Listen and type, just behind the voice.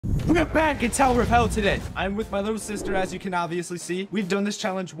We're back in Tower of Hell today. I'm with my little sister, as you can obviously see. We've done this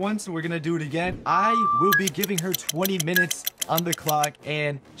challenge once, and we're gonna do it again. I will be giving her 20 minutes on the clock,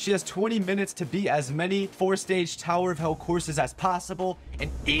 and she has 20 minutes to beat as many 4-stage Tower of Hell courses as possible,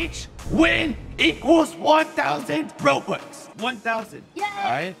 and each win equals 1,000 Robux. 1,000. Yay!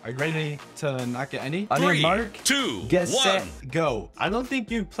 All right, are you ready to not get any? On 3, your mark, 2, get 1. set, go. I don't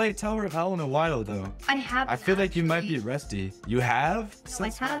think you've played Tower of Hell in a while, though. I have. I feel like you might be rusty. You have? No, I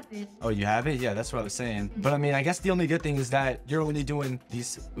haven't. Oh, you have it? Yeah, that's what I was saying. But I mean, I guess the only good thing is that you're only doing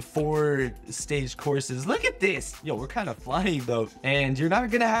these 4-stage courses. Look at this. Yo, we're kind of flying though. And you're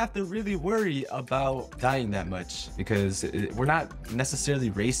not gonna have to really worry about dying that much because we're not necessarily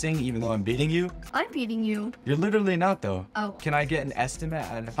racing, even though I'm beating you. I'm beating you. You're literally not though. Oh. Can I get an estimate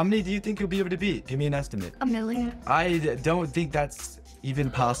on how many do you think you'll be able to beat? Give me an estimate. 1 million. I don't think that's even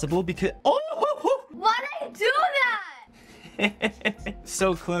possible because... Why'd I do that?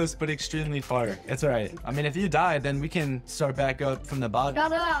 So close, but extremely far. It's all right. I mean, if you die, then we can start back up from the bottom.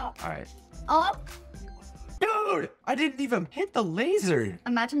 Shut up. All right. Up. Dude, I didn't even hit the laser.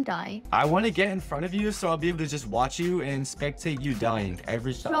 Imagine dying. I want to get in front of you so I'll be able to just watch you and spectate you dying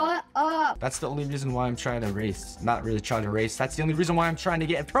every time. Shut up. That's the only reason why I'm trying to race. Not really trying to race. That's the only reason why I'm trying to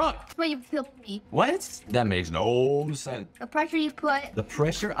get in front. Wait, you killed me. What? That makes no sense. The pressure you put. The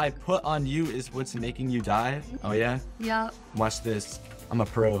pressure I put on you is what's making you die? Oh, yeah? Yeah. Watch this. I'm a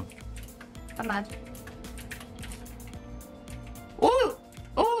pro. Imagine. Ooh!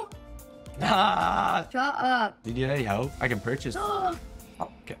 Ooh! Ah! Shut up. Do you need any help? I can purchase. Oh,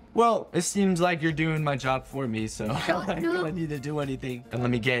 okay. Well, it seems like you're doing my job for me, so I don't really need to do anything. And let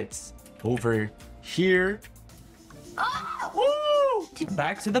me get over here. Oh! Woo!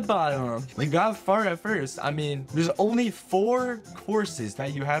 Back to the bottom. We got far at first. I mean, there's only 4 courses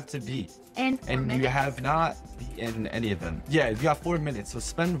that you have to beat. And you have not beaten any of them. Yeah, you got 4 minutes, so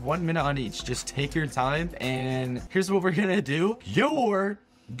spend 1 minute on each. Just take your time, and here's what we're gonna do. You're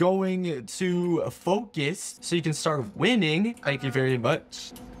going to focus so you can start winning. Thank you very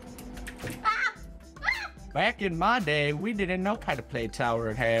much. Back in my day, we didn't know how to play Tower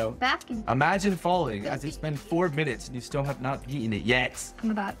of Hell. Back in. Imagine falling as it's been 4 minutes and you still have not beaten it yet.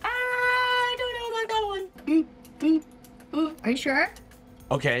 I'm about. I don't know about that one. Are you sure?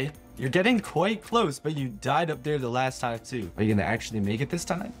 Okay, you're getting quite close, but you died up there the last time too. Are you gonna actually make it this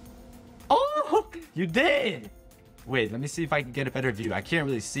time? Oh, you did! Wait, let me see if I can get a better view. I can't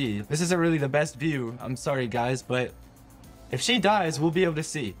really see. This isn't really the best view. I'm sorry, guys, but if she dies, we'll be able to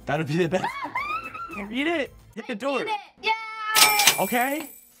see. That'll be the best. Read it. Hit the door. Yeah.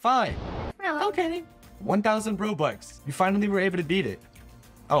 Okay, fine. Really? Okay. 1,000 Robux. You finally were able to beat it.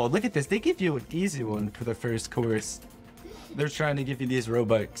 Oh, look at this. They give you an easy one for the first course. They're trying to give you these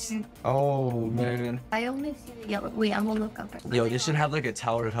Robux. Oh, man. I only see the yellow. Wait, I'm gonna look up. Yo, you should have like a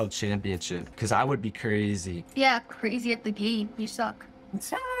Tower of Hell championship, because I would be crazy. Yeah, crazy at the game. You suck.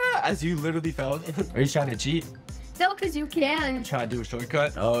 As you literally fell. Are you trying to cheat? No, because you can. Try to do a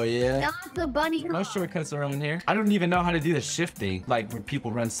shortcut? Oh, yeah. Not the bunny. No shortcuts around here. I don't even know how to do the shifting. Like when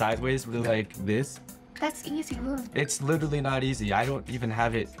people run sideways with like this. That's easy. Look. It's literally not easy. I don't even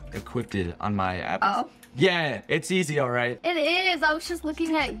have it equipped on my app. Oh. Yeah, it's easy, all right. It is. I was just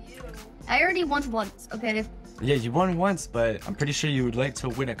looking at you. I already won once. Okay. Yeah, you won once, but I'm pretty sure you would like to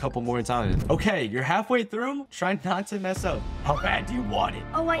win a couple more times. Okay, you're halfway through. Try not to mess up. How bad do you want it?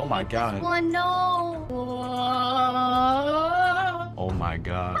 Oh, oh my god. This one, no. Oh my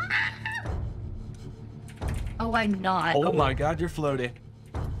god. Oh, I'm not. Oh my god, you're floating.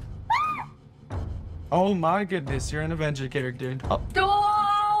 Oh my goodness, you're an Avenger character. Oh, No!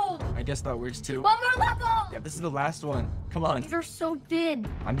 I guess that works too. One more level! Yeah, this is the last one. Come on. These are so thin.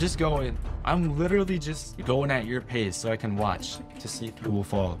 I'm just going. I'm literally just going at your pace so I can watch to see if you will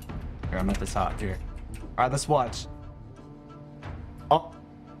fall. Here, I'm at the top here. All right, let's watch. Oh.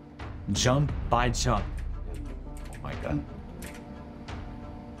 Jump by jump. Oh my god.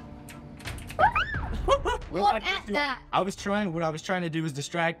 Look at that. What I was trying to do was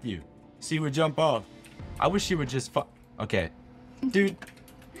distract you. So you would jump off. I wish you would just okay. Dude,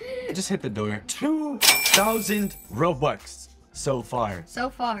 just hit the door. 2,000 Robux so far. So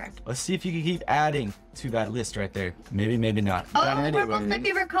far. Let's see if you can keep adding to that list right there. Maybe, maybe not. Oh, Anyway. purple's my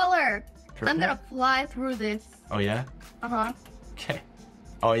favorite color. Purple? I'm gonna fly through this. Oh, yeah? Uh-huh. Okay.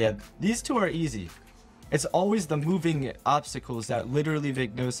 Oh, yeah. These two are easy. It's always the moving obstacles that literally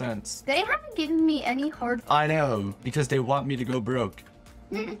make no sense. They haven't given me any hard... I know, because they want me to go broke.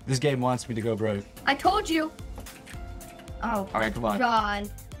 This game wants me to go broke. I told you. Oh. All right, come on. God.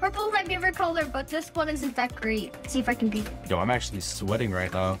 Purple's my favorite color, but this one isn't that great. Let's see if I can beat it. Yo, I'm actually sweating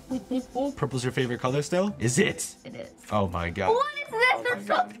right now. Purple's your favorite color still? Is it? It is. Oh my god. What is this? They're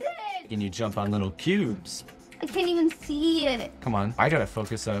so thick. Can you jump on little cubes? I can't even see it. Come on. I gotta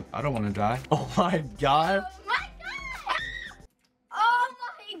focus up. I don't want to die. Oh my god. Oh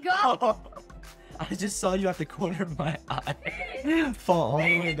my god! Oh my god! I just saw you at the corner of my eye fall all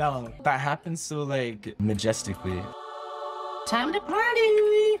the way down. That happens so like majestically. Time to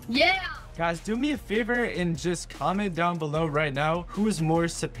party! Yeah! Guys, do me a favor and just comment down below right now who is more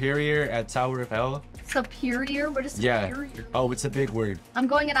superior at Tower of Hell. Superior? What is superior? Yeah. Oh, it's a big word. I'm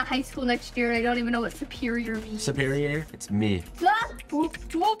going into high school next year and I don't even know what superior means. Superior? It's me. Ah! Whoop,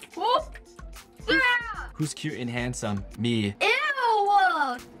 whoop, whoop. Ah! Who's cute and handsome? Me.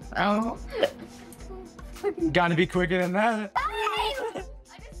 Ew! Oh. Gotta be quicker than that. I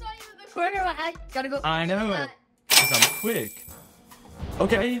just saw you in the corner of my eye. Gotta go. I know it. Because I'm quick.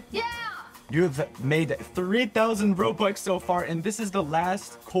 Okay. Yeah! You have made 3,000 Robux so far, and this is the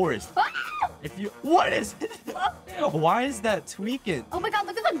last course. Ah! If you... What is it? Why is that tweaking? Oh my god,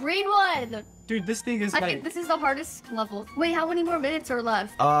 look at the green one! Dude, this thing is I like... think this is the hardest level. Wait, how many more minutes are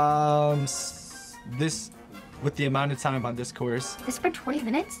left? This... With the amount of time on this course. This for 20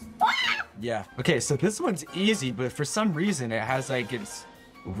 minutes? Ah! Yeah. Okay, so this one's easy, but for some reason it has like its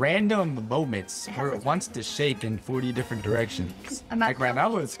random moments where it wants to shake in 40 different directions. Like right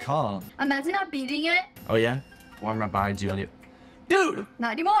now it's calm. Imagine not beating it. Oh yeah? Well, I'm right behind you. Dude!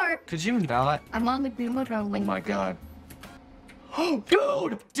 Not anymore. Could you not? I'm on the green one. Oh my god. Oh,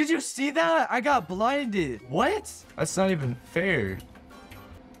 dude! Did you see that? I got blinded. What? That's not even fair.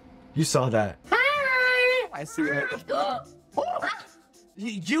 You saw that. Hi! I see it. Oh.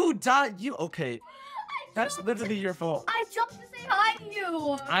 You died. You okay? That's literally your fault. I jumped to say hi to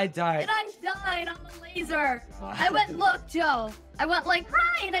you. I died. And I died on the laser. I went, look, Joe. I went like,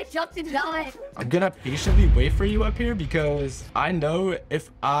 hi, and I jumped and died. I'm gonna patiently wait for you up here because I know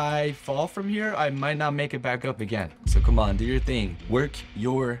if I fall from here, I might not make it back up again. So come on, do your thing. Work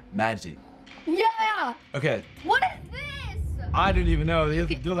your magic. Yeah. Okay. What is this? I didn't even know. You You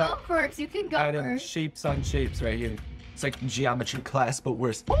do can that. go first. You can go Item first. shapes on shapes right here. It's like geometry class, but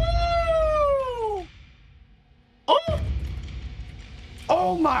worse. Ooh! Oh!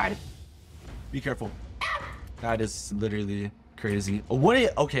 Oh my! Be careful. That is literally crazy.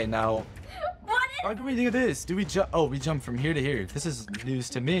 What? Okay, now. What How do we do this? Do we jump? Oh, we jump from here to here. This is news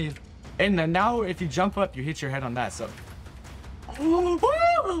to me. And then now, if you jump up, you hit your head on that. So.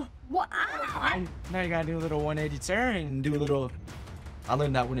 Oh! What? And now you gotta do a little 180 turn and do a little. I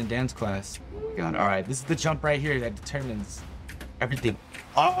learned that one in dance class. God, all right. This is the jump right here that determines everything.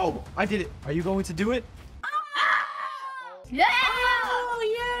 Oh, I did it. Are you going to do it? Yeah!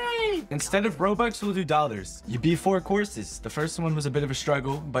 Oh, yay! Instead of Robux, we'll do dollars. You beat 4 courses. The first one was a bit of a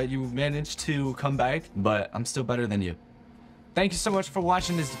struggle, but you managed to come back. But I'm still better than you. Thank you so much for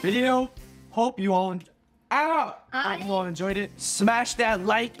watching this video. Hope you all hope you all enjoyed it. Smash that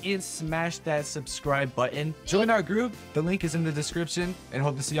like and smash that subscribe button. Join our group. The link is in the description. And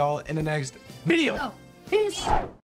hope to see y'all in the next video. Oh, peace.